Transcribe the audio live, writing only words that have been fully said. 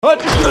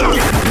Welcome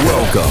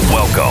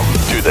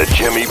to the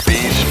Jimmy B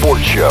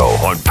Sports Show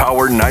on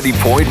Power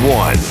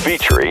 90.1,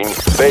 featuring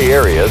Bay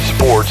Area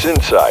Sports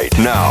Insight.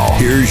 Now,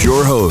 here's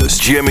your host,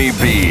 Jimmy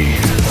B.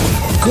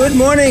 Good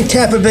morning,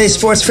 Tampa Bay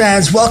sports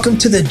fans. Welcome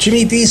to the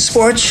Jimmy B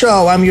Sports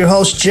Show. I'm your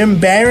host, Jim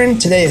Barron.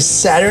 Today is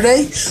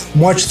Saturday,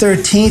 March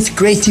 13th.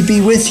 Great to be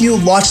with you.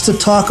 Lots to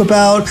talk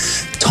about.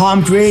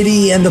 Tom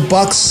Brady and the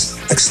Bucs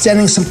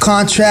extending some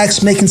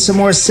contracts, making some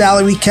more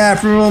salary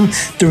cap room.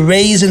 The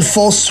Rays in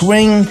full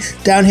swing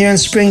down here in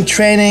spring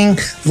training.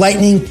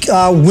 Lightning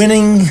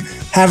winning,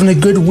 having a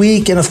good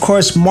week. And, of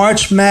course,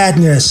 March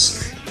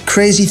Madness.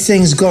 Crazy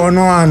things going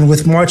on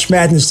with March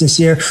Madness this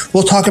year.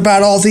 We'll talk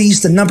about all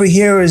these. The number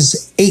here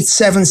is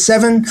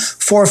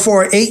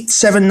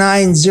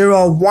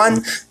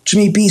 877-448-7901.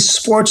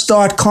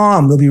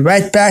 JimmyBSports.com. We'll be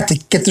right back to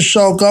get the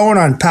show going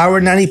on Power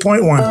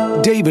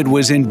 90.1. David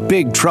was in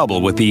big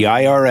trouble with the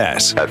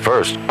IRS. At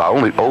first, I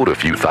only owed a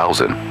few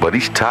thousand, but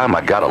each time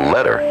I got a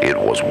letter, it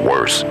was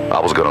worse. I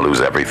was going to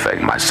lose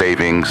everything, my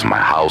savings, my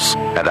house,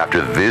 and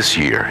after this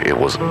year, it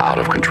was out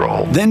of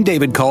control. Then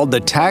David called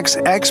the tax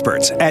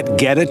experts at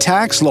Get a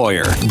Tax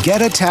Lawyer.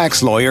 Get a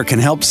Tax Lawyer can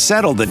help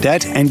settle the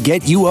debt and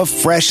get you a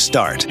fresh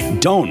start.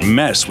 Don't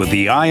mess with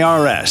the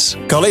IRS.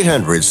 Call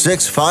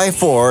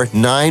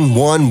 800-654-9116.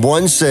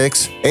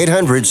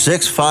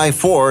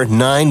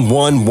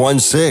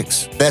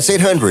 800-654-9116. That's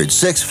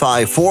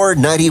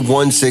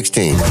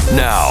 800-654-9116.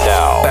 Now,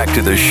 back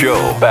to the show.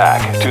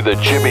 Back to the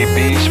Jimmy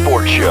B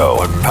Sports Show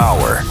on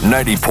Power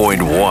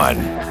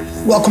 90.1.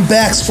 Welcome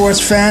back, sports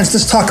fans.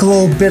 Let's talk a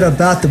little bit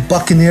about the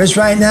Buccaneers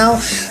right now.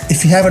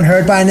 If you haven't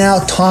heard by now,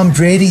 Tom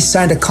Brady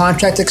signed a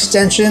contract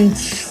extension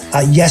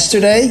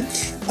yesterday.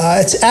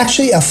 It's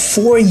actually a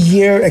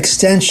 4-year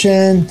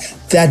extension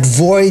that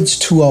voids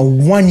to a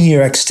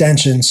 1-year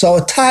extension. So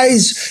it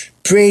ties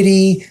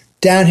Brady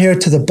down here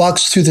to the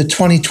Bucs through the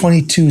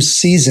 2022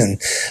 season.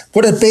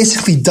 What it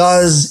basically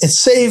does, it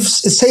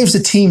saves the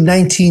team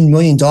 $19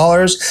 million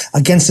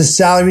against the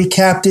salary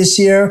cap this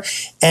year,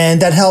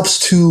 and that helps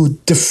to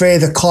defray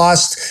the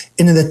cost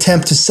in an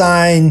attempt to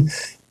sign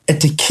and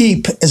to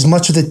keep as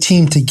much of the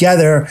team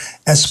together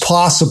as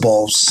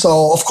possible.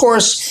 So, of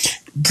course,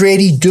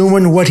 Brady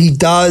doing what he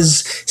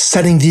does,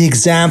 setting the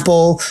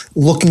example,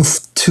 looking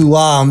to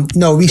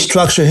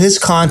restructure his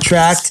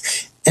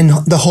contract in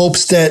the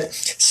hopes that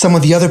some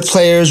of the other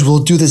players will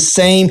do the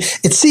same.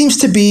 It seems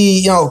to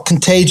be,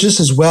 contagious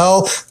as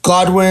well.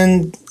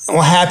 Godwin,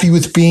 happy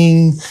with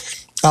being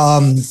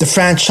the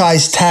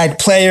franchise tag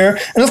player.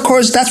 And of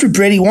course, that's what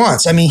Brady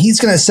wants. I mean, he's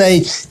going to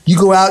say, you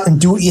go out and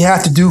do what you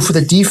have to do for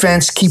the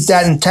defense, keep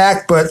that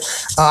intact, but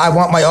I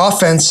want my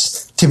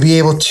offense to be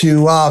able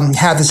to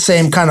have the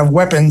same kind of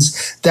weapons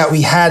that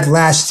we had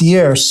last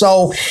year.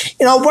 So,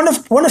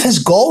 one of his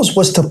goals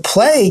was to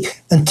play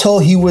until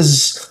he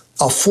was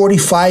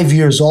 45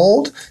 years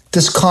old.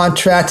 This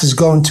contract is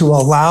going to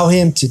allow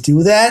him to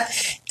do that,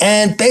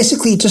 and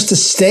basically just to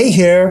stay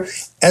here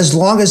as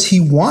long as he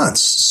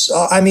wants.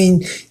 So, I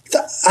mean,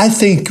 I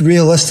think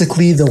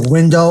realistically the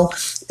window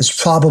is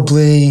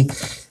probably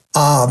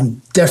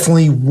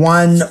definitely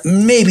 1,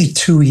 maybe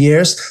 2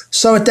 years.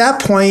 So at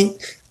that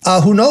point,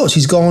 who knows?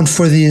 He's going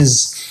for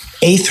his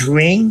 8th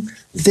ring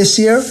this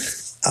year.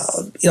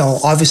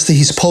 Obviously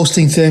he's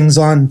posting things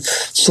on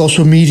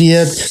social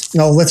media.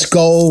 Let's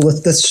go.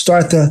 Let's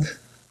start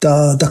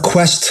the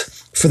quest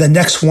for the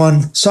next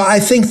one. So I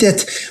think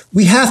that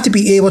we have to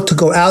be able to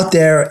go out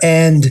there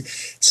and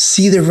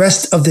see the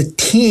rest of the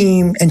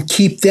team and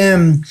keep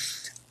them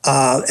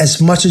as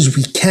much as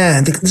we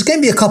can. There's going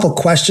to be a couple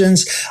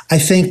questions. I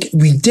think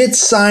we did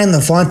sign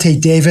Lavonte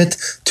David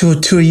to a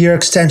 2-year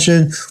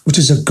extension, which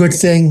is a good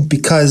thing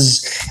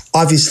because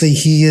obviously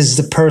he is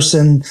the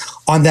person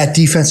on that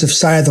defensive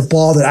side of the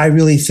ball that I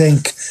really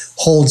think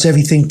holds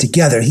everything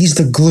together. He's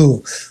the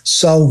glue.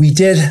 So we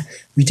did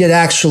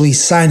actually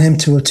sign him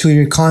to a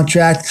 2-year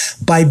contract.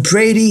 By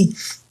Brady,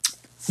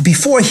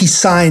 before he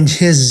signed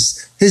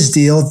his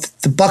deal,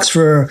 the Bucs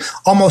were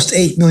almost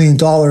 $8 million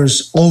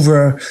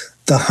over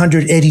the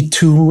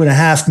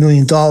 $182.5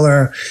 million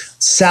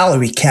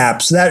salary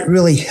cap. So that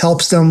really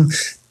helps them.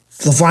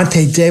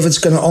 Lavonte David's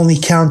going to only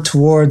count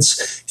towards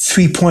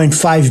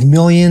 $3.5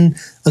 million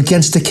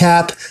against the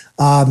cap.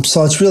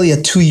 So it's really a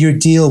 2-year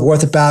deal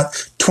worth about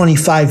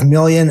 $25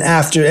 million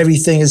after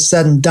everything is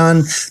said and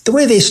done. The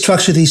way they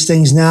structure these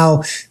things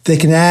now, they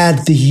can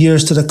add the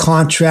years to the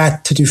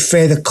contract to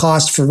defray the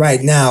cost for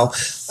right now.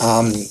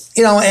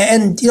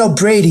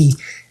 Brady,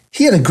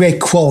 he had a great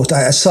quote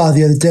I saw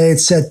the other day. It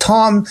said,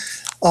 Tom,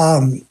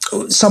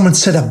 someone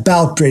said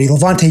about Brady,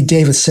 Lavonte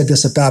David said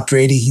this about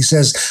Brady. He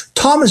says,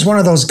 Tom is one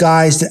of those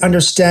guys that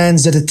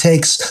understands that it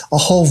takes a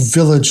whole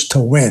village to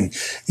win.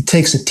 It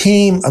takes a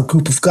team, a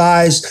group of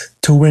guys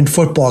to win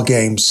football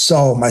games.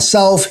 So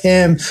myself,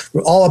 him,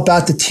 we're all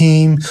about the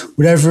team,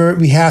 whatever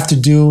we have to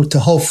do to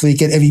hopefully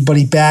get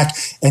everybody back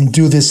and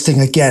do this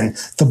thing again.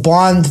 The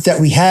bond that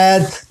we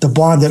had, the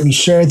bond that we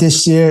shared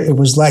this year, it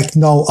was like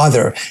no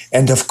other.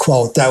 End of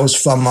quote. That was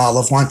from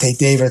Lavonte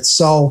David.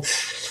 So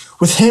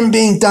with him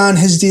being done,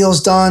 his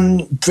deal's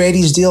done,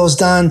 Brady's deal's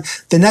done.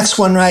 The next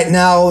one right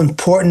now,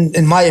 important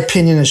in my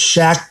opinion, is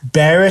Shaq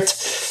Barrett.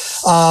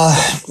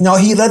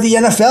 He led the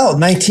NFL,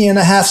 19 and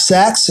a half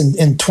sacks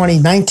in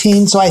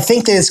 2019. So I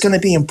think that it's going to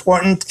be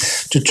important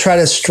to try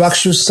to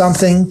structure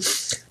something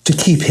to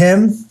keep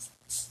him.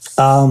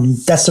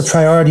 That's the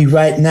priority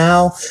right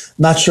now.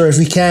 Not sure if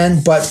we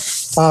can, but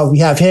we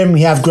have him.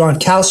 We have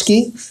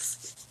Gronkowski.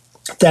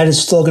 That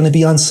is still going to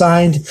be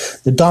unsigned.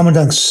 The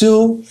Dominic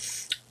Sue,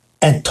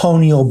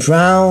 Antonio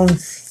Brown,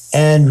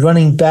 and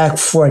running back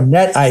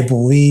Fournette, I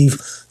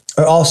believe,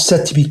 are all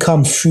set to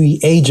become free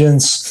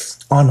agents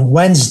on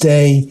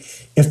Wednesday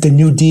if the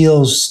new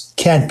deals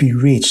can't be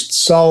reached.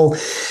 So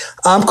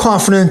I'm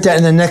confident that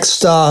in the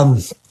next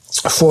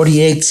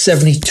 48,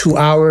 72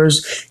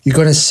 hours, you're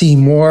going to see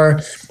more.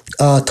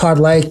 Todd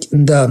Lyke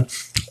and the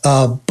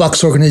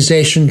Bucs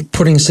organization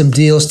putting some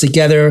deals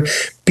together,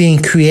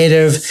 being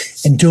creative,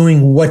 and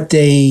doing what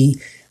they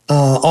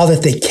all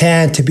that they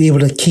can to be able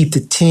to keep the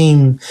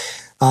team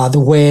the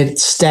way it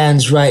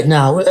stands right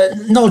now.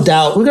 No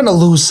doubt, we're going to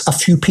lose a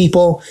few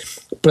people,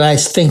 but I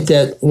think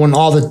that when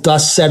all the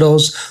dust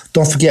settles,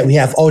 don't forget we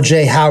have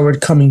O.J.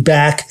 Howard coming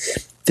back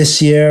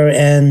this year,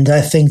 and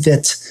I think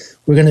that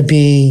we're going to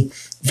be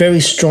very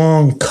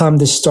strong come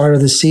the start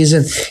of the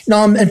season.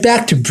 And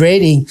back to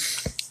Brady,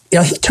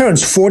 he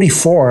turns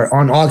 44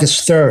 on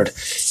August 3rd,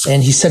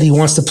 and he said he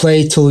wants to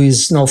play till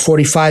he's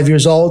 45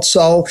 years old.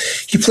 So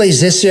he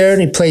plays this year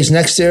and he plays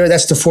next year.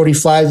 That's the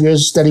 45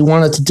 years that he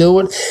wanted to do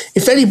it.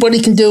 If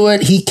anybody can do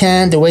it, he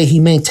can. The way he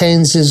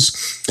maintains his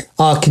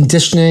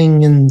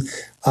conditioning and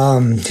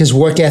his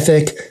work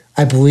ethic,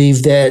 I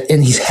believe that,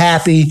 and he's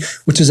happy,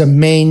 which is a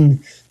main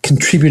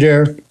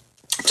contributor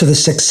to the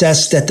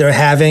success that they're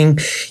having.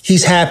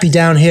 He's happy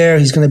down here.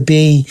 He's going to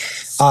be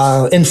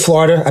in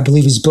Florida. I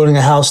believe he's building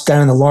a house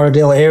down in the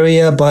Lauderdale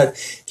area, but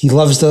he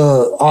loves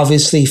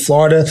obviously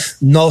Florida.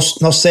 No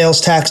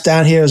sales tax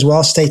down here as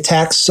well, state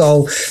tax.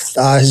 So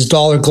his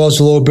dollar goes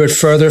a little bit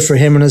further for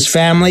him and his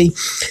family.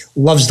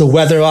 Loves the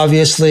weather,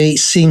 obviously.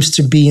 Seems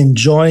to be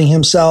enjoying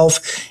himself.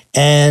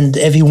 And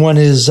everyone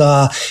is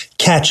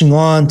catching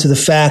on to the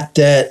fact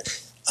that,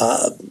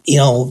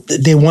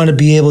 they want to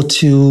be able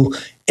to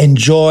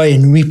enjoy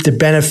and reap the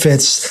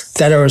benefits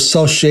that are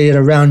associated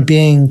around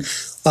being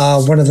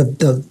one of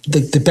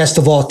the best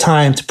of all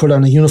time to put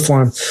on a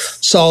uniform.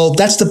 So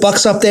that's the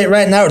Bucs update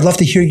right now. I'd love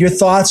to hear your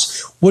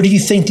thoughts. What do you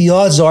think the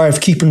odds are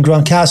of keeping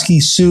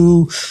Gronkowski,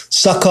 Sue,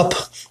 Suckup,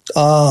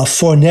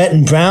 Fournette,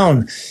 and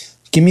Brown?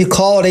 Give me a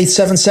call at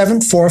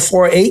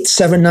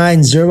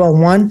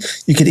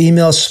 877-448-7901. You can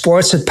email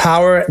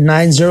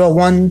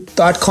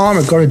sports@power901.com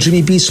or go to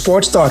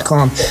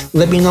jimmybsports.com.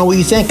 Let me know what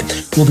you think.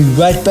 We'll be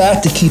right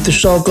back to keep the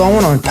show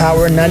going on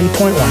Power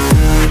 90.1.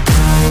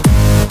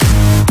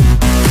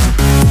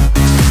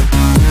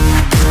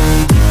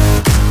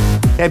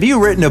 Have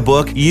you written a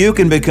book? You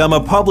can become a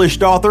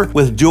published author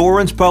with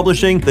Dorrance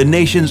Publishing, the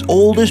nation's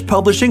oldest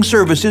publishing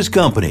services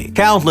company.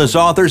 Countless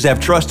authors have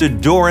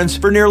trusted Dorrance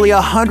for nearly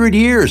 100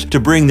 years to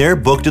bring their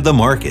book to the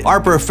market. Our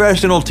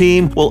professional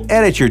team will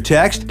edit your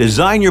text,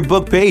 design your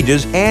book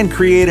pages, and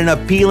create an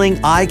appealing,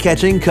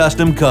 eye-catching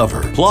custom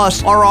cover.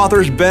 Plus, our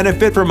authors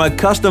benefit from a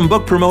custom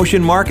book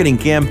promotion marketing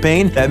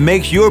campaign that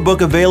makes your book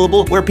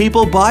available where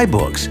people buy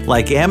books,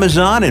 like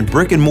Amazon and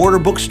brick-and-mortar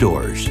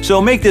bookstores. So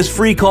make this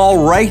free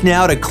call right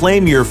now to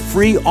claim your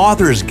free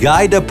author's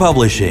guide to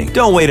publishing.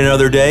 Don't wait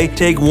another day.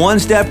 Take one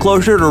step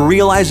closer to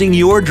realizing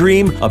your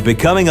dream of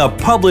becoming a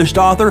published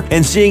author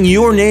and seeing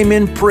your name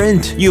in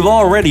print. You've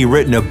already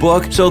written a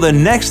book, so the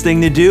next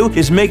thing to do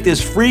is make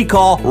this free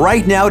call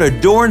right now to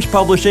Dorrance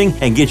Publishing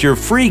and get your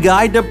free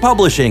guide to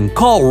publishing.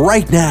 Call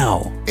right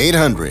now.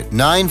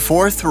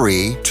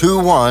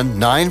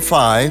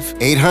 800-943-2195.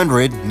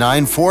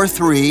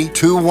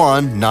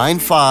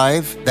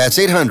 800-943-2195. That's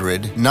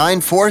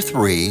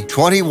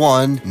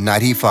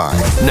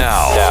 800-943-2195.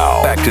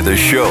 Now, back to the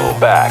show.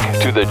 Back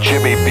to the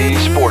Jimmy B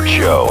Sports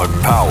Show on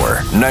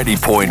Power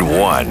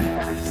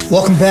 90.1.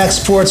 Welcome back,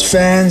 sports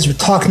fans. We're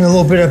talking a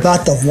little bit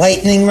about the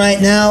Lightning right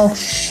now.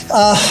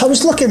 I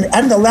was looking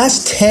at the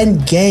last 10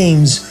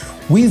 games.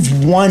 We've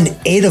won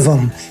 8 of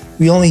them.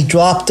 We only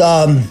dropped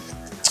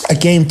a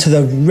game to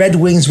the Red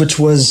Wings, which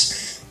was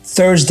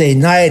Thursday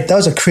night. That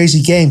was a crazy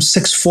game,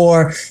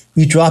 6-4.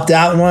 We dropped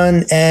that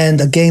one,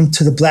 and a game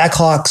to the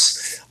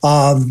Blackhawks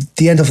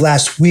the end of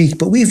last week.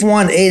 But we've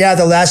won 8 out of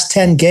the last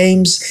 10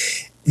 games.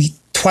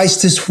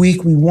 Twice this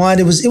week we won.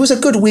 It was a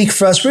good week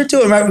for us. We're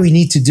doing right what we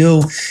need to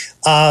do.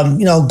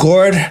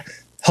 Gord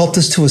helped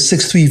us to a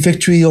 6-3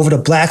 victory over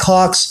the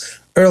Blackhawks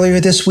earlier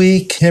this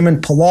week. Him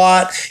and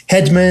Palat,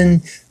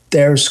 Hedman,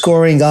 they're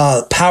scoring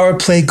power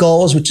play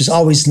goals, which is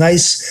always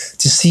nice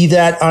to see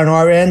that on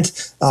our end.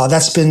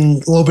 That's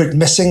been a little bit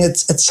missing at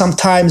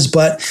sometimes,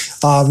 but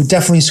we're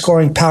definitely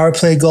scoring power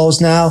play goals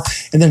now.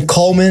 And then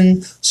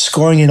Coleman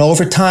scoring in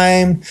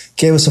overtime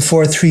gave us a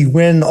 4-3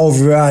 win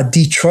over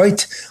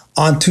Detroit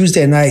on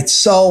Tuesday night.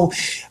 So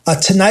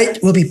tonight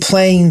we'll be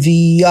playing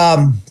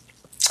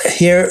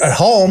here at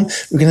home,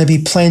 we're going to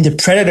be playing the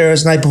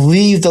Predators, and I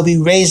believe they'll be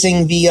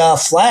raising the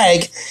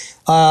flag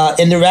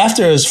in the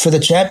rafters for the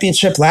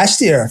championship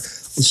last year.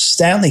 The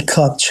Stanley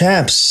Cup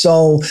champs.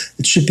 So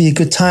it should be a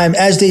good time.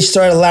 As they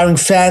start allowing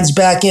fans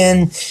back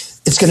in,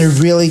 it's going to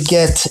really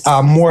get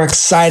more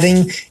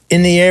exciting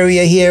in the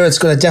area here. It's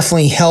going to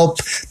definitely help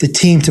the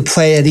team to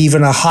play at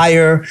even a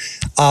higher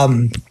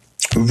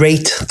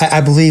rate,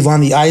 I believe,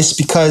 on the ice,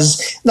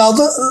 because now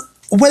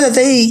whether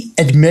they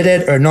admit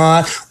it or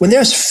not, when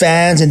there's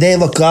fans and they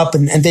look up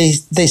and they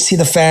see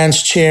the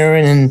fans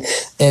cheering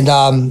and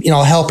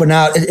helping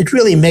out, it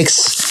really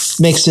makes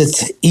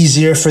it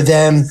easier for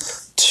them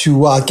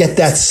to get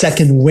that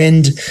second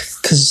wind,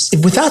 because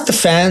without the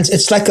fans,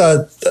 it's like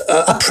a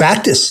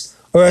practice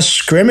or a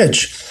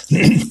scrimmage.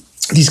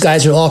 These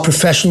guys are all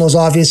professionals,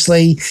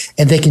 obviously,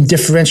 and they can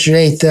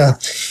differentiate the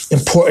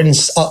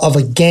importance of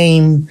a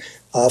game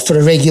for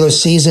the regular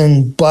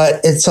season,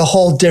 but it's a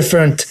whole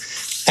different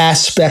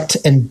aspect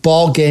and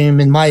ball game,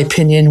 in my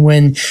opinion,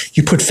 when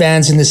you put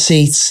fans in the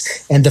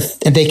seats and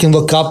they can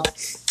look up,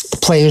 the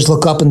players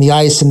look up in the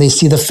ice and they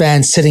see the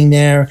fans sitting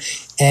there,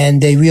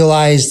 and they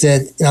realize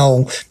that,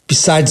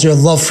 besides their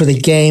love for the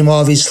game,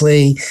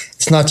 obviously,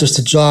 it's not just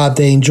a job.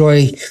 They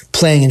enjoy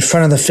playing in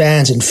front of the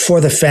fans and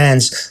for the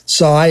fans.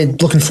 So I'm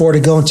looking forward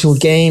to going to a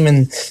game,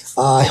 and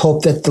I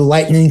hope that the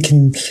Lightning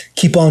can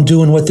keep on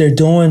doing what they're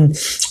doing.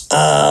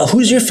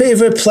 Who's your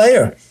favorite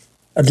player?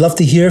 I'd love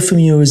to hear from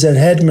you. Is it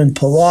Hedman,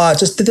 Palat?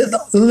 Just the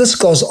list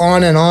goes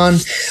on and on.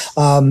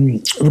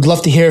 Would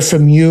love to hear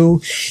from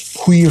you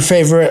who your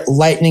favorite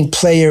Lightning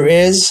player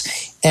is.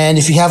 And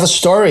if you have a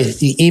story,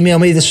 you email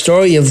me the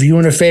story of you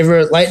and a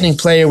favorite Lightning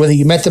player, whether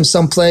you met them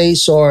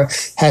someplace or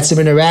had some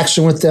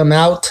interaction with them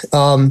out.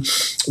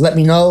 Let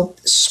me know.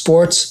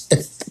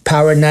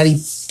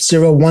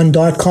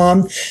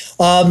 sports@power90one.com.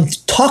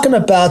 Talking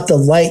about the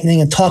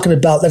Lightning and talking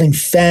about letting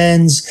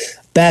fans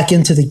back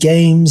into the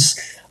games.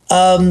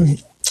 I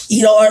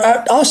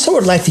also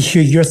would like to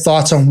hear your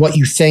thoughts on what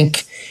you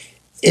think.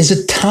 Is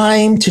it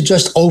time to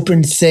just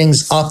open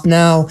things up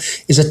now?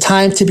 Is it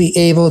time to be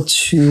able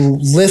to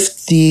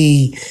lift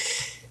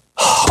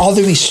all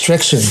the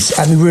restrictions?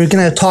 I mean, we're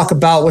going to talk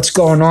about what's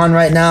going on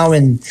right now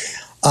in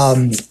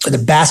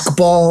the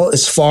basketball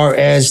as far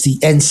as the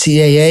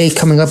NCAA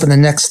coming up in the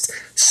next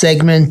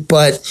segment.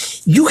 But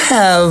you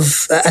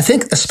have, I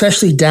think,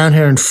 especially down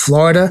here in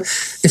Florida,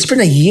 it's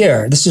been a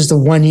year. This is the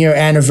 1-year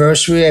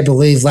anniversary. I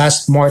believe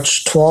last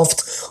March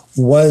 12th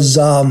was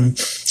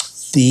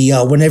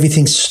when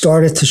everything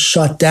started to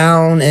shut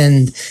down,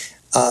 and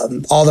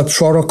all the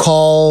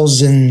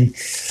protocols and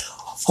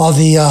all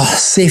the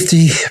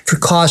safety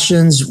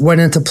precautions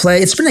went into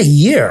play. It's been a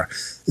year.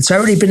 It's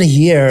already been a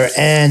year.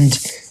 And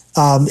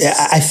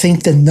I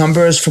think the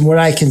numbers, from what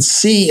I can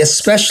see,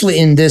 especially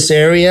in this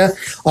area,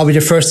 I'll be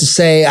the first to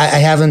say I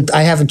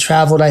haven't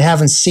traveled. I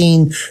haven't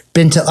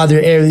been to other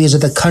areas of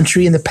the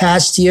country in the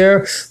past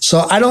year.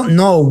 So I don't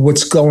know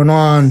what's going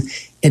on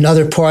in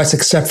other parts,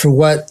 except for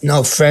what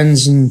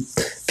friends and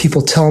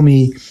people tell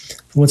me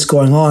what's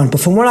going on. But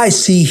from what I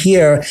see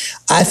here,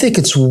 I think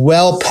it's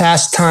well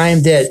past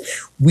time that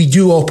we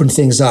do open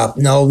things up.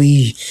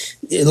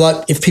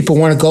 If people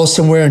want to go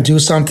somewhere and do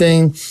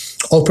something,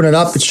 open it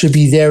up. It should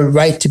be their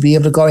right to be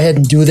able to go ahead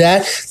and do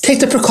that. Take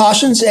the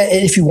precautions.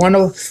 If you want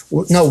to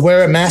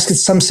wear a mask in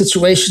some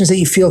situations that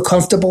you feel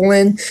comfortable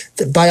in,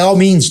 by all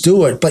means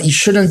do it. But you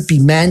shouldn't be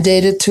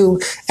mandated to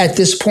at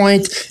this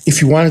point.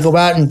 If you want to go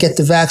out and get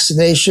the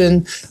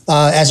vaccination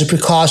as a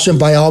precaution,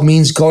 by all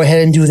means go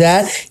ahead and do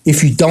that.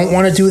 If you don't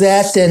want to do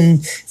that,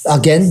 then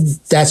again,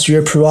 that's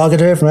your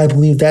prerogative, and I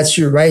believe that's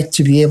your right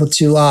to be able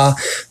to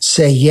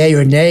say yay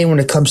or nay when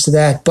it comes to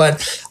that.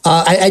 But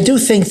I do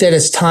think that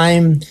it's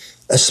time.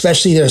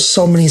 Especially, there's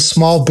so many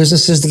small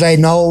businesses that I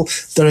know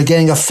that are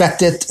getting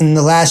affected in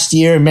the last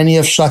year. Many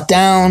have shut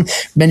down.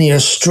 Many are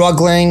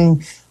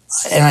struggling.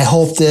 And I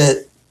hope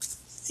that,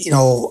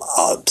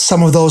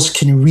 some of those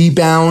can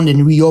rebound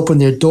and reopen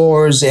their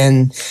doors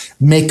and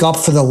make up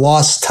for the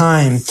lost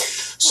time.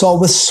 So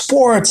with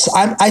sports,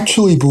 I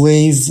truly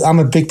believe, I'm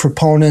a big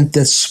proponent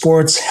that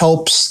sports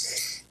helps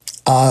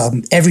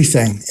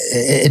everything.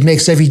 It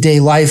makes everyday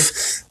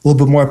life a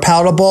little bit more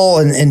palatable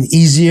and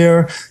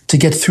easier to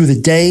get through the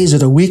days or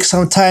the week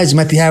sometimes. You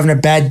might be having a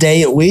bad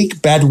day at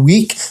bad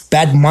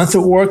month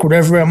at work,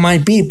 whatever it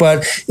might be.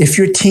 But if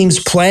your team's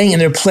playing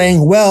and they're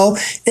playing well,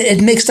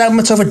 it makes that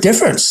much of a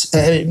difference.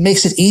 It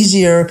makes it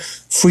easier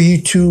for you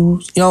to,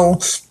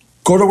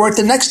 go to work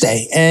the next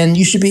day, and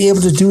you should be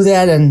able to do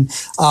that. And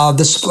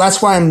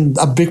that's why I'm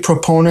a big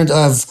proponent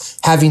of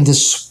having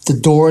the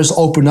doors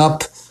open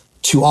up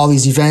to all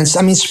these events.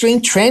 I mean,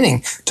 spring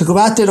training, to go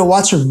out there to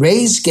watch a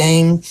Rays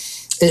game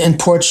in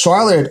Port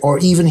Charlotte, or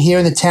even here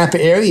in the Tampa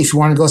area, if you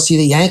want to go see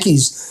the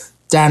Yankees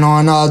down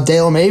on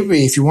Dale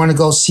Mabry, if you want to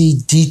go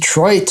see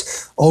Detroit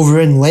over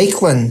in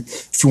Lakeland,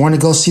 if you want to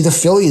go see the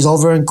Phillies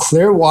over in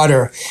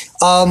Clearwater,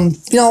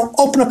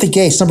 open up the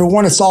gates. Number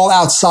one, it's all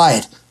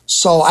outside.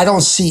 So I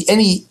don't see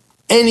any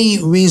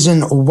any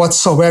reason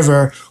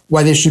whatsoever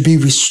why there should be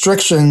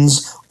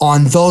restrictions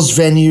on those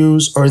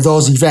venues or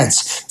those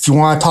events. If you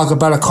want to talk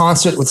about a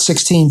concert with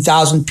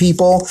 16,000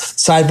 people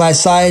side by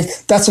side,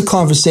 that's a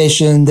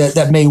conversation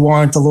that may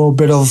warrant a little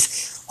bit of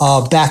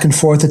back and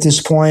forth at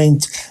this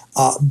point.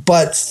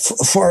 But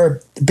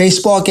for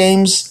baseball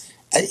games,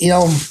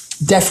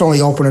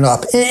 definitely open it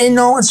up. And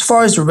as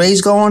far as the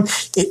Rays going,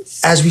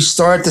 as we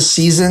start the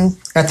season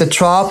at the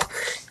Trop,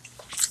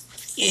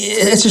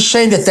 it's a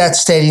shame that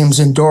stadium's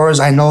indoors.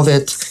 I know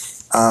that,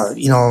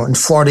 in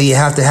Florida, you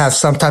have to have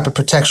some type of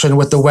protection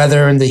with the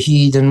weather and the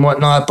heat and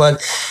whatnot.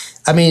 But,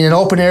 I mean, an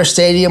open-air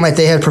stadium like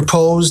they had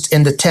proposed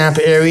in the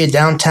Tampa area,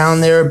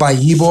 downtown there by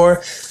Ybor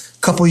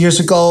a couple years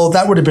ago,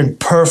 that would have been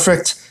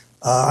perfect.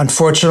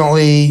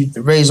 Unfortunately,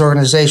 the Rays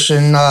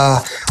organization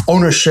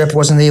ownership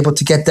wasn't able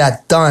to get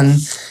that done.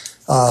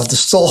 There's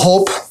still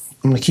hope.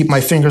 I'm going to keep my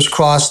fingers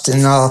crossed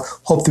and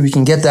hope that we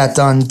can get that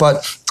done.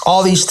 But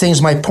all these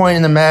things, my point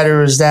in the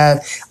matter is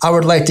that I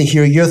would like to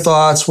hear your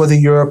thoughts, whether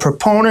you're a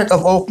proponent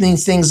of opening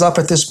things up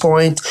at this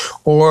point,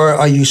 or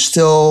are you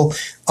still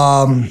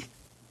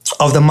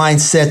of the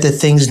mindset that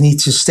things need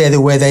to stay the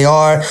way they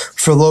are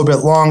for a little bit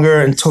longer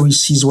until we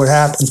see what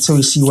happens.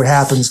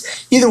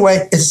 Either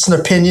way, it's an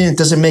opinion. It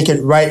doesn't make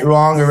it right,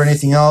 wrong, or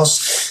anything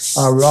else.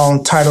 We're all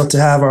entitled to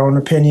have our own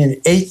opinion.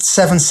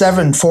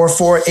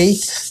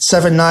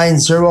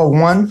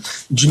 877-448-7901,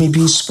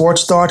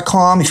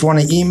 jimmybsports.com. If you want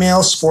to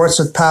email,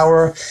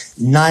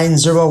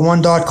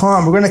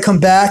 sports@power901.com. We're going to come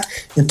back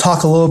and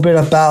talk a little bit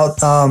about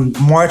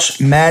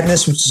March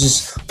Madness, which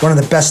is one of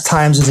the best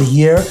times of the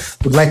year.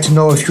 We'd like to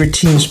know if your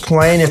team's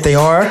playing. If they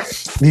are,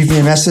 leave me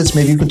a message.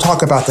 Maybe you can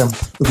talk about them.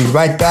 We'll be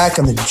right back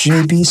on the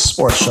Jimmy B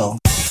Sports Show.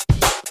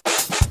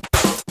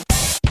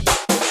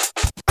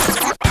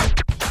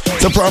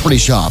 The Property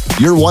Shop,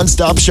 your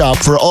one-stop shop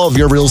for all of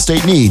your real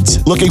estate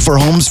needs. Looking for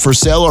homes for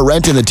sale or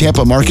rent in the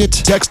Tampa market?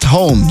 Text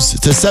HOMES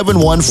to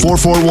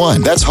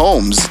 71441. That's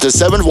HOMES to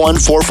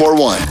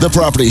 71441. The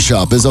Property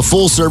Shop is a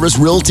full-service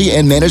realty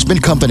and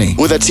management company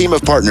with a team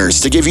of partners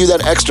to give you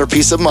that extra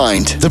peace of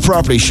mind. The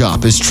Property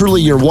Shop is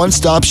truly your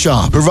one-stop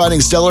shop,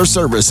 providing stellar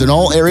service in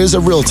all areas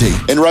of realty.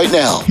 And right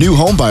now, new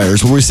home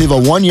buyers will receive a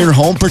 1-year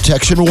home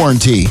protection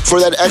warranty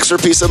for that extra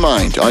peace of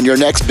mind on your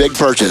next big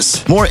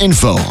purchase. More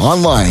info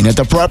online at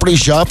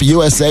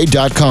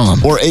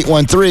thepropertyshopUSA.com or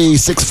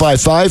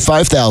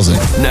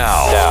 813-655-5000.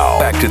 Now,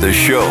 back to the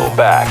show.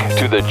 Back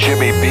to the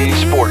Jimmy B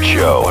Sports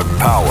Show on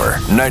Power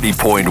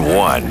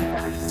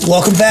 90.1.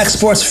 Welcome back,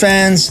 sports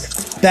fans.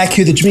 Back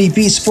here, the Jimmy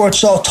B Sports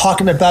Show,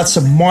 talking about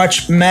some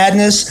March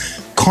Madness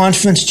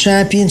conference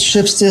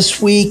championships this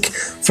week.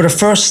 For the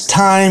first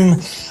time,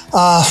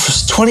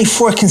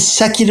 24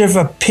 consecutive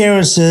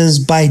appearances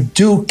by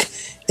Duke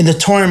in the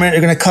tournament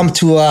are going to come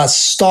to a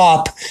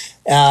stop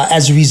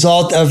as a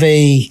result of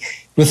a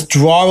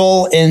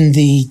withdrawal in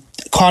the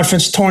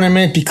conference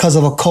tournament because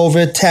of a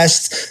COVID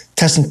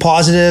testing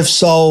positive.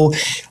 So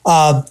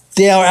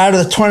they are out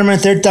of the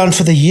tournament. They're done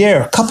for the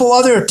year. A couple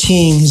other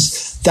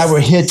teams that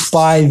were hit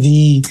by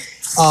the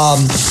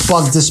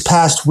bug this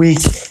past week.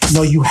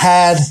 You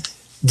had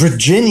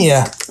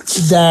Virginia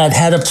that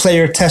had a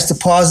player tested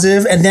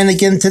positive, and then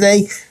again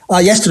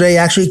yesterday,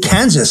 actually,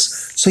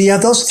 Kansas. So you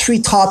have those three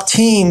top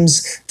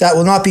teams that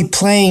will not be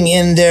playing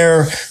in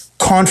their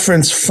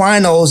conference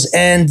finals.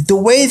 And the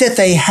way that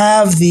they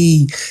have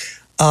the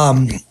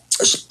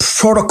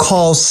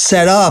protocols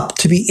set up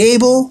to be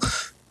able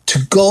to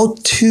go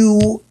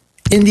to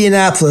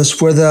Indianapolis,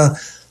 where the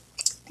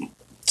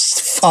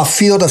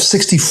field of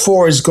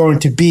 64 is going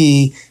to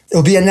be,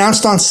 it'll be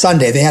announced on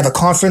Sunday. They have the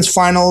conference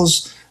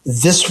finals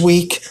this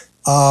week,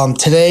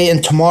 today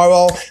and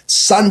tomorrow.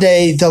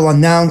 Sunday, they'll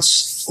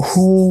announce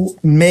who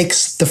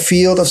makes the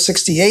field of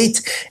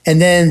 68, and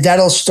then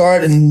that'll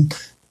start in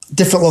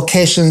different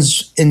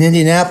locations in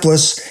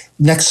Indianapolis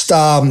next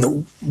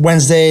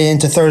Wednesday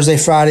into Thursday,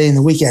 Friday, and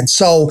the weekend.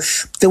 So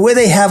the way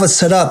they have it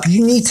set up,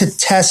 you need to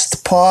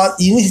test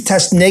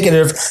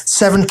negative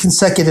 7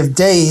 consecutive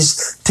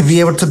days to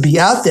be able to be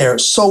out there.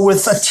 So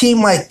with a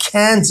team like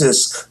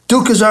Kansas,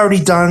 Duke is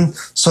already done,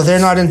 so they're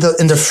not in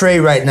the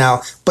fray right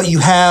now. But you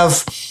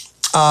have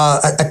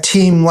a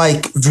team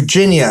like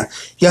Virginia.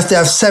 You have to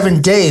have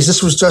 7 days.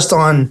 This was just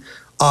on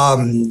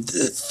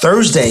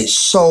Thursday.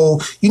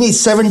 So you need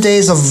 7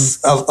 days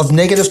of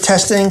negative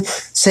testing.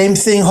 Same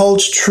thing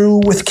holds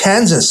true with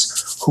Kansas,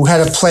 who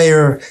had a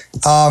player.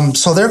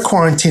 So they're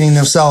quarantining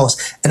themselves.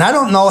 And I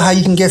don't know how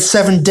you can get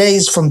 7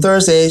 days from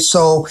Thursday.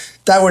 So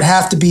that would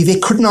have to be, they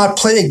could not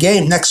play a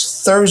game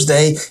next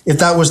Thursday if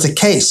that was the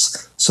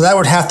case. So that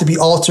would have to be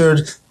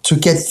altered to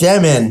get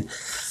them in.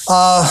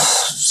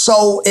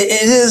 So it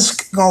is,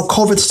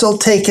 COVID's still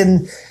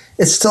taking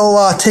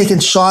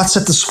shots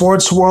at the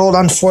sports world,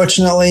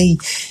 unfortunately.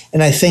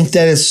 And I think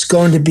that it's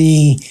going to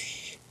be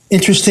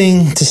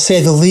interesting, to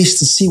say the least,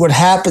 to see what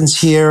happens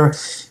here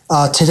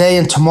today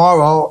and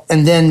tomorrow.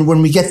 And then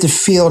when we get the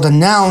field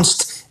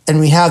announced and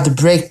we have the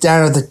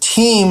breakdown of the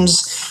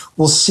teams,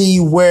 we'll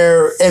see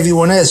where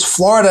everyone is.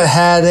 Florida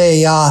had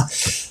a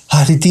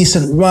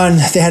decent run.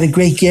 They had a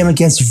great game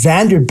against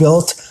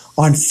Vanderbilt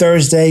on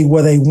Thursday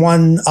where they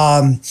won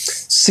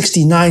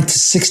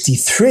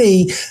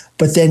 69-63.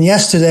 But then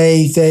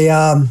yesterday they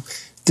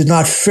did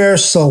not fare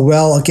so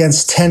well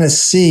against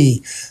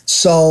Tennessee.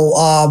 So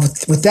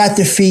with that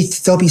defeat,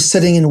 they'll be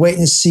sitting and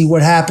waiting to see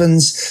what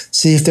happens,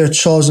 see if they're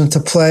chosen to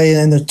play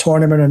in the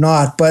tournament or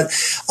not. But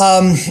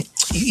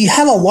you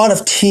have a lot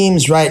of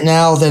teams right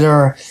now that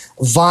are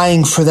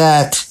vying for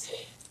that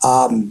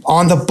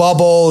on the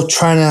bubble,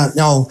 trying to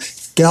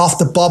get off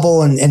the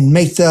bubble and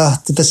make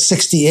the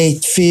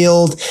 68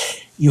 field.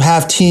 You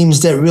have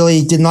teams that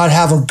really did not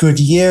have a good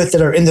year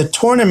that are in the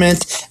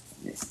tournament.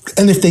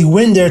 And if they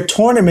win their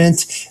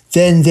tournament,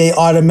 then they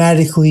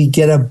automatically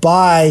get a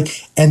bye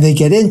and they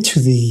get into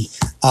the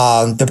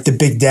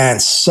big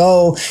dance.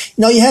 So,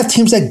 you have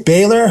teams like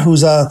Baylor,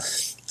 who's a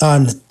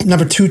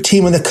number 2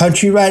 team in the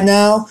country right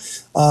now,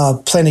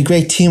 playing a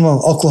great team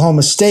of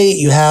Oklahoma State.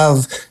 You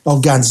have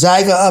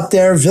Gonzaga up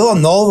there,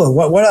 Villanova.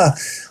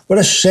 What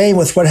a shame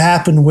with what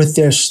happened with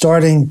their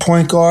starting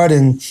point guard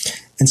and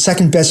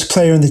second best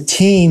player in the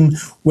team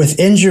with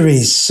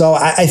injuries. So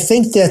I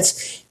think that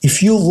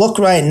if you look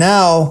right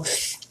now,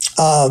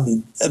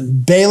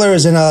 Baylor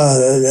is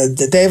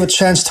they have a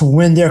chance to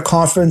win their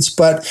conference.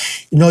 But,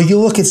 you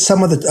look at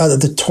some of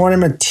the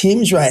tournament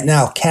teams right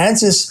now.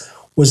 Kansas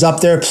was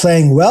up there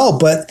playing well,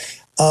 but,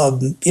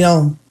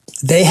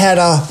 they had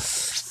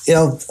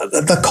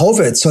the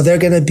COVID, so they're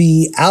going to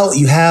be out.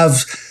 You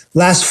have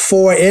last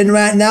 4 in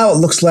right now. It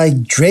looks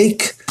like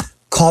Drake,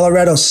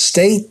 Colorado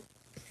State,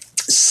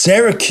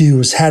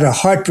 Syracuse had a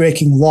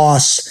heartbreaking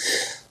loss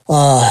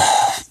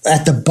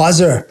at the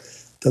buzzer.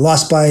 They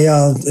lost by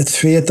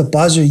 3 at the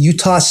buzzer.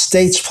 Utah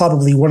State's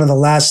probably one of the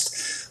last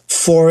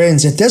 4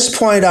 ins. At this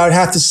point, I would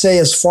have to say,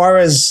 as far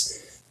as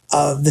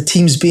the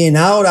teams being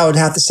out, I would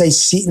have to say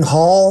Seton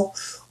Hall,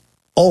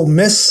 Ole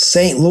Miss,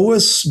 St.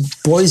 Louis,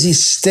 Boise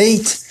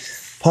State,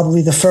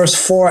 probably the first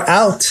 4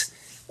 out,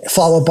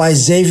 followed by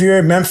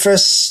Xavier,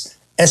 Memphis,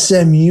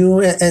 SMU,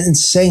 and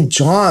St.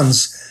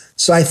 John's.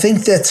 So I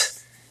think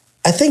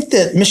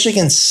that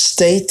Michigan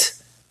State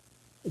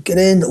get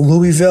in,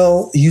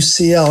 Louisville,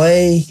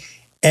 UCLA,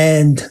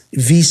 and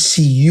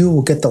VCU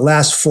will get the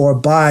last 4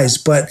 byes.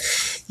 But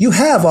you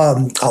have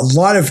a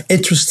lot of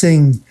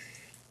interesting.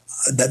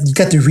 You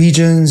got the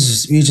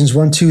regions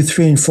 1, 2,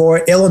 3, and 4.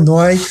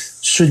 Illinois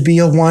should be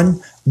a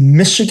 1.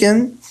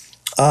 Michigan,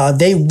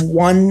 they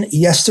won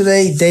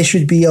yesterday. They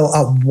should be a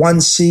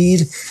 1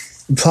 seed,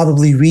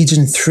 probably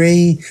Region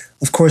 3.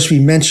 Of course, we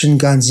mentioned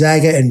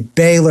Gonzaga and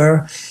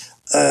Baylor.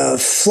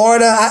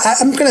 Florida,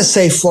 I'm going to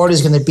say Florida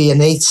is going to be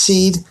an 8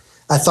 seed.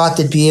 I thought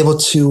they'd be able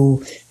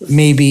to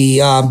maybe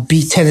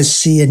beat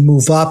Tennessee and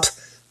move up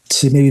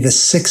to maybe the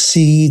 6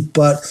 seed,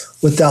 but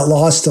with that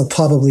loss, they'll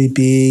probably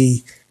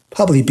be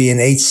an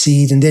 8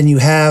 seed. And then you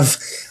have,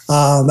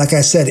 like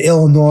I said,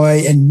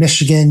 Illinois and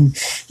Michigan.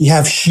 You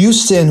have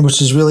Houston,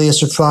 which is really a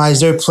surprise.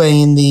 They're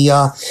playing the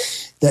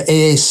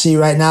AAC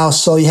right now.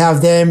 So you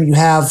have them. You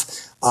have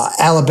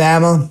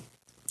Alabama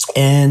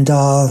and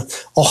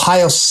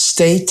Ohio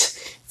State.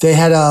 They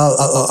had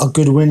a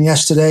good win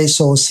yesterday,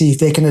 so we'll see if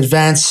they can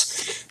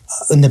advance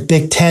in the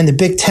Big Ten. The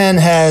Big Ten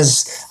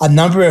has a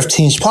number of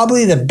teams.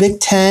 Probably the Big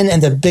Ten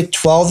and the Big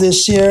 12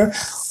 this year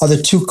are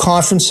the 2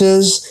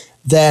 conferences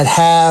that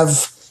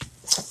have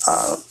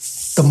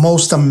the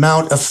most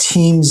amount of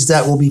teams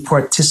that will be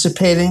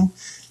participating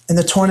in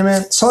the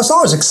tournament. So it's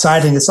always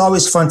exciting. It's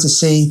always fun to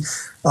see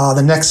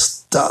the next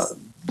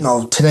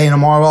today and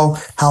tomorrow,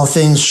 how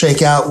things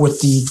shake out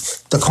with the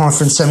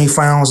conference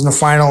semifinals and the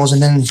finals.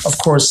 And then, of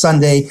course,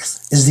 Sunday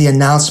is the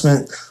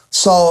announcement.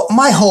 So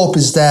my hope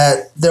is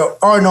that there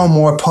are no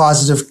more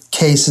positive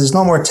cases,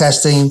 no more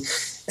testing,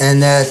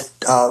 and that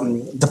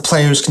the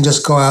players can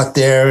just go out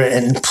there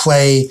and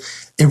play.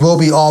 It will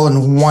be all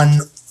in one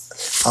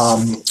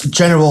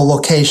general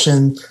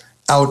location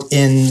out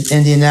in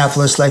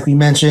Indianapolis. Like we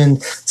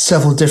mentioned,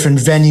 several different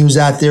venues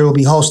out there will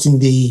be hosting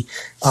the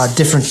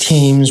different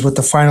teams, with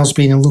the finals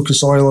being in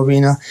Lucas Oil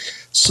Arena.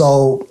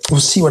 So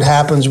we'll see what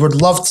happens. We'd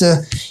love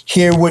to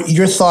hear what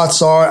your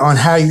thoughts are on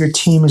how your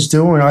team is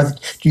doing.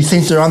 Do you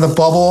think they're on the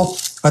bubble?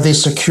 Are they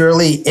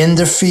securely in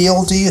the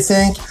field, do you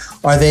think?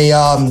 Are they,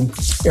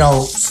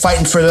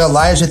 fighting for their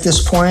lives at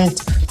this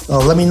point?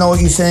 Let me know what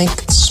you think.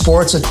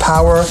 Sports at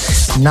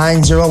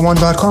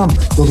power901.com.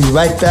 We'll be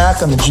right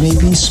back on the Jimmy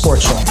B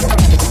Sports Show.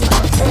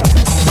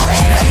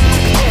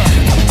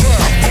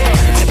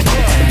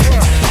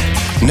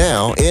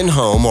 Now,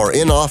 in-home or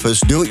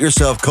in-office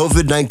do-it-yourself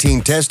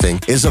COVID-19 testing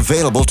is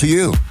available to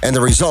you, and the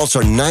results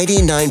are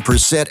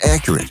 99%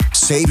 accurate.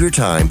 Save your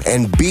time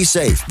and be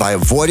safe by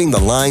avoiding the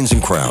lines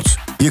and crowds.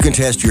 You can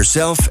test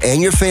yourself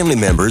and your family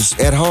members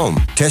at home.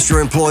 Test your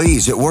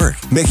employees at work,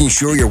 making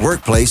sure your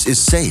workplace is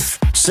safe.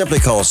 Simply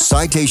call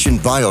Citation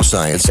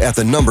Bioscience at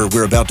the number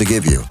we're about to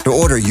give you to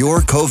order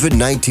your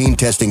COVID-19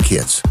 testing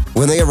kits.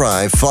 When they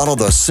arrive, follow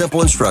the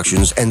simple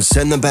instructions and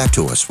send them back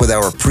to us with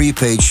our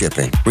prepaid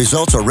shipping.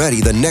 Results are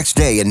ready the next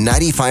day in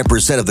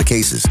 95% of the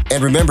cases.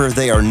 And remember,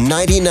 they are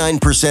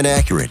 99%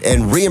 accurate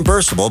and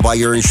reimbursable by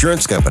your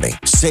insurance company.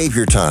 Save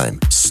your time,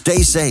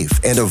 stay safe,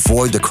 and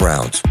avoid the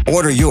crowds.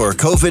 Order your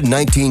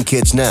COVID-19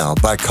 kits now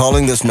by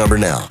calling this number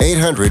now.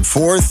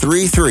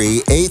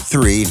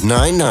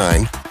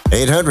 800-433-8399.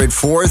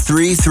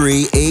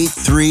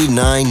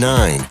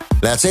 800-433-8399.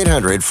 That's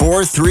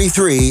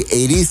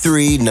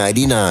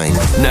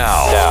 800-433-8399.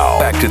 Now,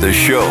 back to the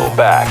show.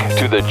 Back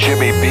to the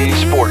Jimmy B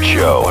Sports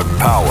Show on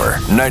Power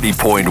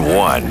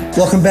 90.1.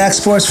 Welcome back,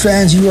 sports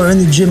fans. You are in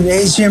the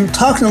Jimnasium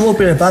talking a little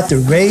bit about the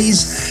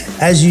Rays.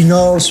 As you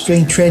know,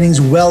 spring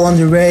training's well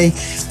underway.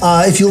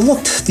 If you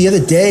looked the other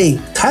day,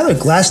 Tyler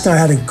Glasnow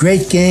had a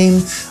great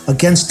game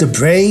against the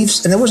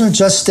Braves, and it wasn't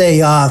just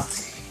a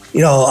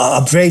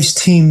Braves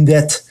team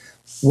that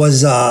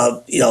was,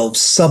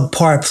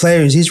 subpar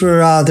players. These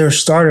were their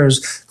starters.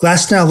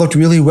 Glasnow looked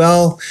really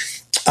well.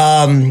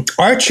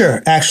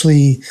 Archer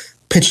actually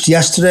pitched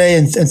yesterday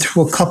and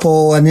threw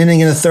an inning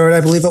in the third, I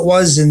believe it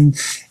was, and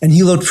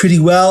he looked pretty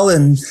well.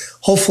 And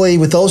hopefully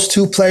with those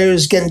two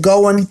players getting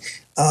going,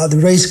 the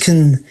Rays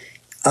can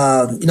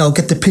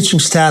get the pitching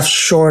staff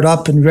shored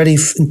up and ready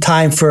in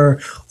time for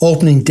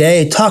opening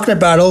day. Talking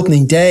about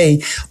opening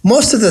day,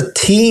 most of the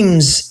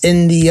teams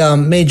in the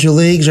major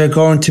leagues are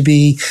going to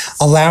be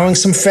allowing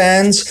some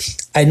fans.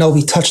 I know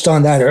we touched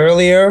on that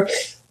earlier.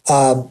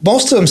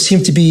 Most of them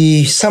seem to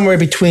be somewhere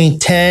between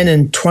 10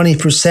 and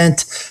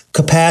 20%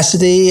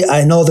 capacity.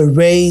 I know the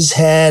Rays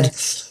had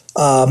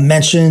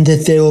mentioned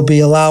that they will be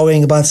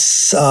allowing about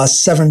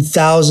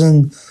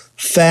 7,000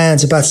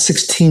 fans, about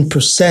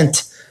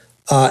 16%.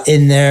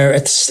 In there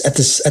at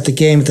the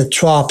game at the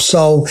Trop.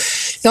 So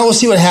now we'll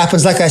see what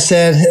happens. Like I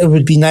said, it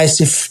would be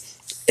nice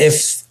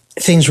if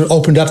things were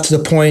opened up to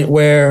the point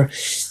where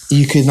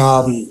you can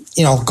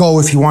go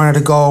if you wanted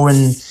to go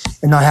and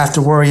not have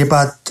to worry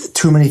about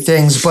too many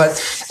things. But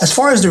as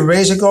far as the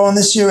Rays are going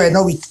this year, I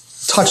know we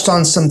touched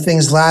on some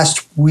things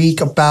last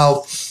week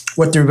about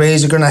what the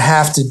Rays are going to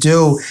have to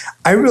do.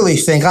 I really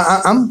think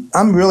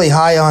I'm really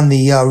high on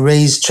the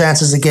Rays'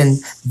 chances again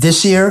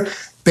this year,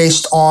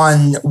 based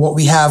on what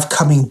we have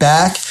coming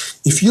back.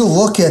 If you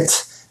look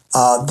at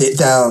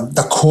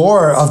the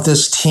core of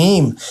this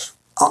team,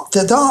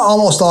 they're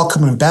almost all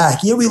coming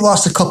back. Yeah, we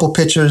lost a couple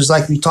pitchers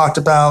like we talked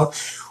about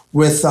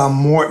with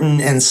Morton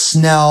and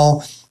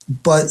Snell.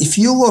 But if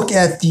you look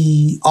at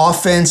the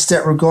offense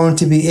that we're going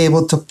to be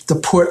able to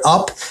put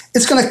up,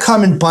 it's going to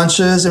come in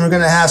bunches, and we're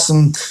going to have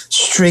some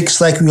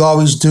streaks like we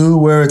always do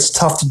where it's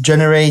tough to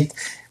generate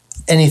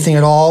anything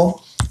at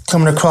all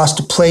coming across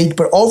the plate.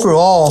 But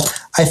overall,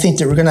 I think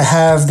that we're going to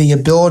have the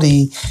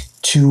ability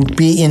to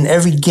be in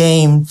every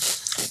game,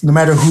 no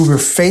matter who we're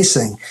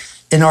facing.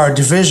 In our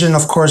division,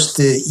 of course,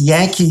 the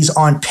Yankees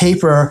on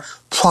paper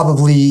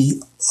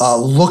probably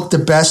look the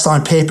best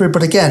on paper.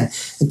 But again,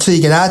 until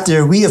you get out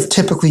there, we have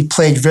typically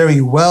played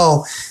very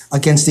well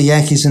against the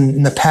Yankees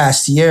in the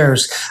past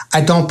years.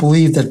 I don't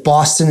believe that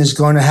Boston is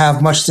going to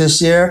have much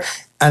this year,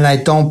 and I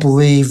don't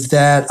believe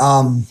that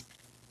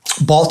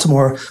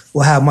Baltimore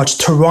will have much.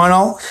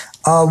 Toronto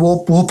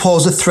will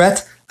pose a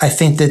threat. I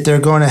think that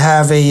they're going to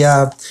have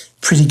a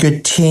pretty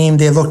good team.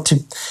 They look to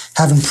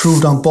have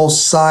improved on both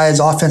sides,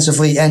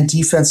 offensively and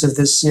defensive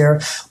this year.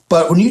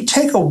 But when you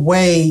take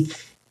away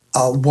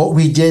what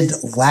we did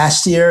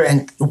last year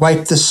and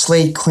wipe the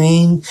slate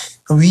clean,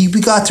 we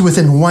got to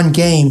within one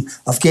game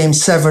of Game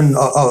 7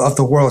 of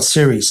the World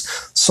Series.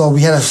 So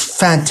we had a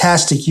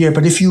fantastic year.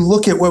 But if you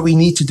look at what we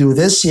need to do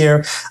this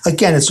year,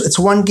 again, it's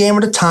one game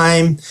at a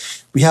time.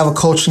 We have a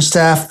coaching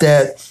staff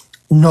that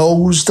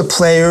knows the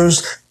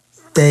players.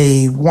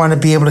 They want to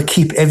be able to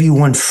keep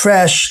everyone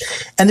fresh.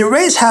 And the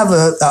Rays have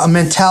a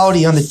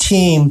mentality on the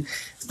team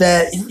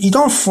that you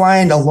don't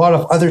find a lot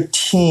of other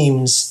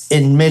teams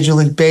in Major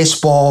League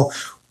Baseball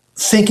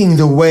thinking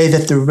the way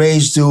that the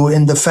Rays do,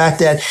 in the fact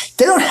that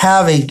they don't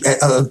have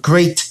a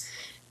great,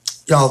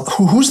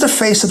 who's the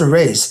face of the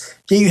Rays?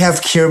 Yeah, you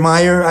have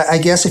Kiermaier, I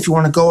guess, if you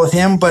want to go with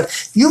him. But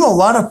you have a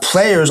lot of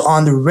players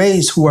on the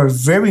Rays who are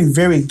very,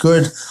 very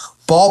good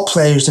ball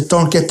players that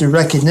don't get the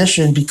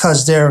recognition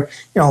because they're,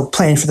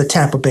 playing for the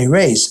Tampa Bay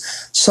Rays.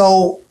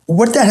 So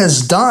what that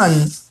has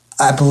done,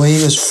 I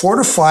believe, is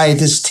fortify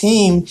this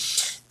team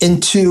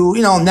into,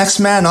 next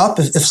man up.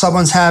 If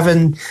someone's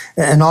having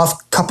an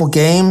off couple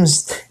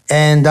games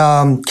and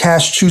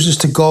Cash chooses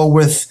to go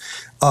with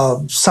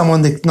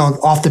someone that,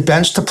 off the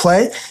bench to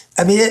play,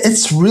 I mean,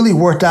 it's really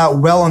worked out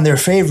well in their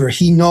favor.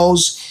 He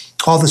knows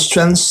all the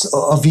strengths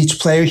of each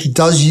player. He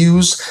does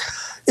use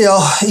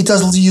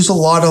a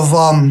lot of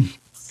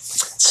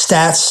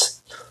stats,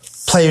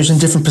 players in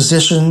different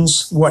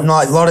positions,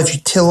 whatnot. A lot of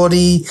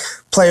utility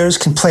players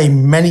can play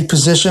many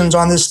positions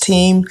on this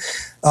team,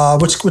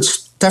 which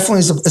definitely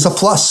is a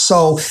plus.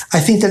 So I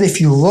think that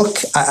if you look,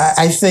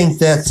 I think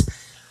that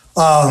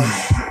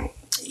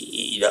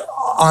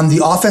on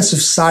the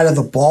offensive side of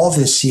the ball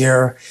this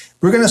year,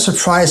 we're going to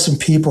surprise some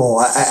people.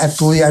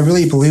 I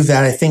really believe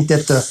that. I think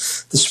that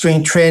the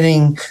spring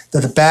training,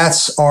 that the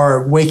bats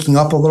are waking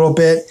up a little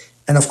bit.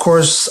 And of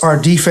course, our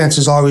defense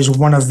is always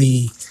one of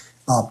the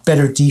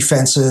better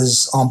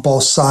defenses on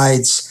both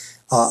sides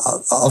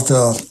of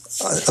the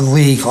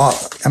league,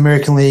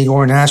 American League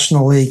or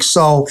National League.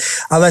 So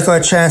I like our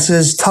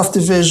chances. Tough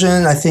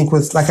division. I think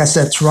with, like I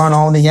said,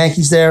 Toronto and the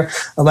Yankees there,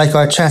 I like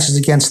our chances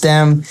against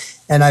them.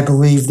 And I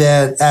believe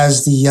that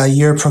as the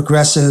year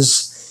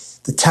progresses,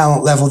 the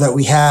talent level that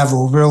we have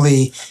will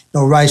really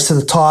rise to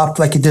the top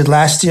like it did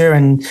last year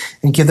and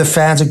give the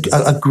fans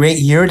a great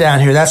year down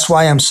here. That's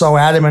why I'm so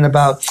adamant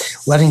about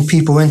letting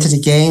people into the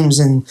games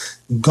and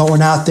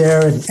going out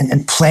there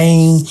and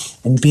playing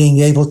and being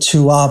able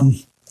to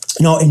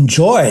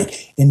enjoy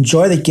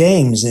the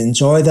games,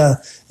 enjoy the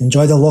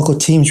local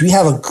teams. We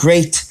have a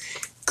great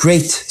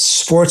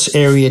sports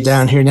area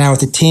down here now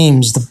with the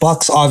teams. The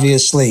Bucks,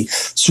 obviously,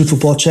 Super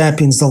Bowl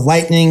champions. The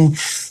Lightning,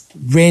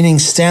 reigning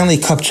Stanley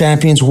Cup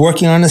champions,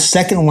 working on a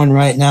second one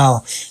right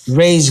now.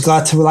 Rays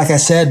got to, like I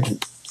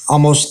said,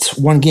 almost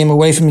one game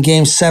away from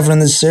Game 7 in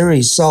the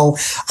series. So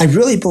I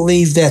really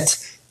believe that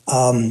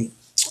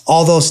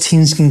all those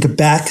teams can get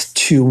back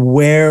to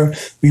where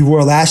we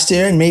were last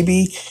year, and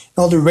maybe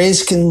the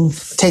Rays can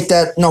take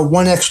that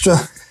one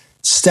extra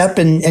step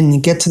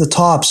and get to the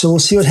top. So we'll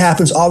see what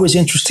happens. Always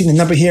interesting. The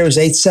number here is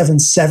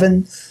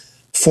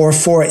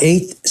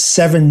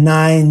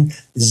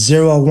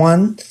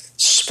 877-448-7901.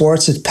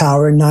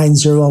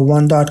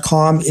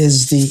 sports@power901.com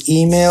is the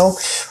email.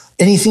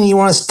 Anything you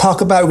want us to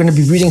talk about, we're going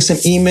to be reading some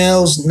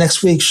emails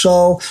next week's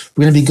show.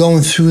 We're going to be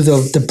going through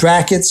the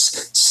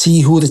brackets, see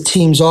who the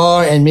teams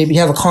are, and maybe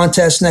have a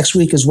contest next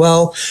week as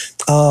well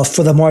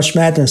for the March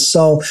Madness.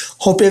 So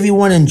hope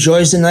everyone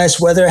enjoys the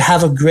nice weather.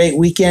 Have a great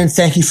weekend.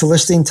 Thank you for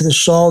listening to the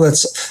show.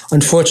 That's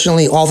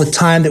unfortunately all the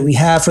time that we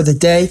have for the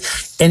day.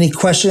 Any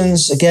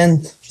questions,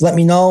 again, let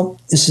me know.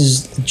 This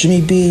is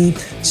Jimmy B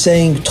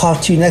saying talk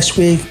to you next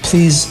week.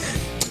 Please,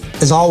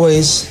 as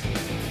always,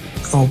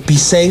 be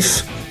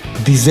safe.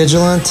 Be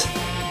vigilant,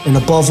 and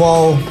above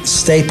all,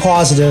 stay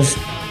positive.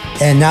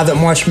 And now that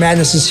March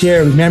Madness is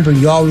here, remember,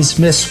 you always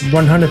miss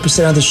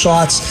 100% of the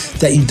shots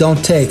that you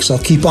don't take. So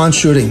keep on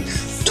shooting.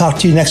 Talk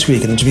to you next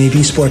week on the Jimmy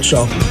B Sports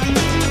Show.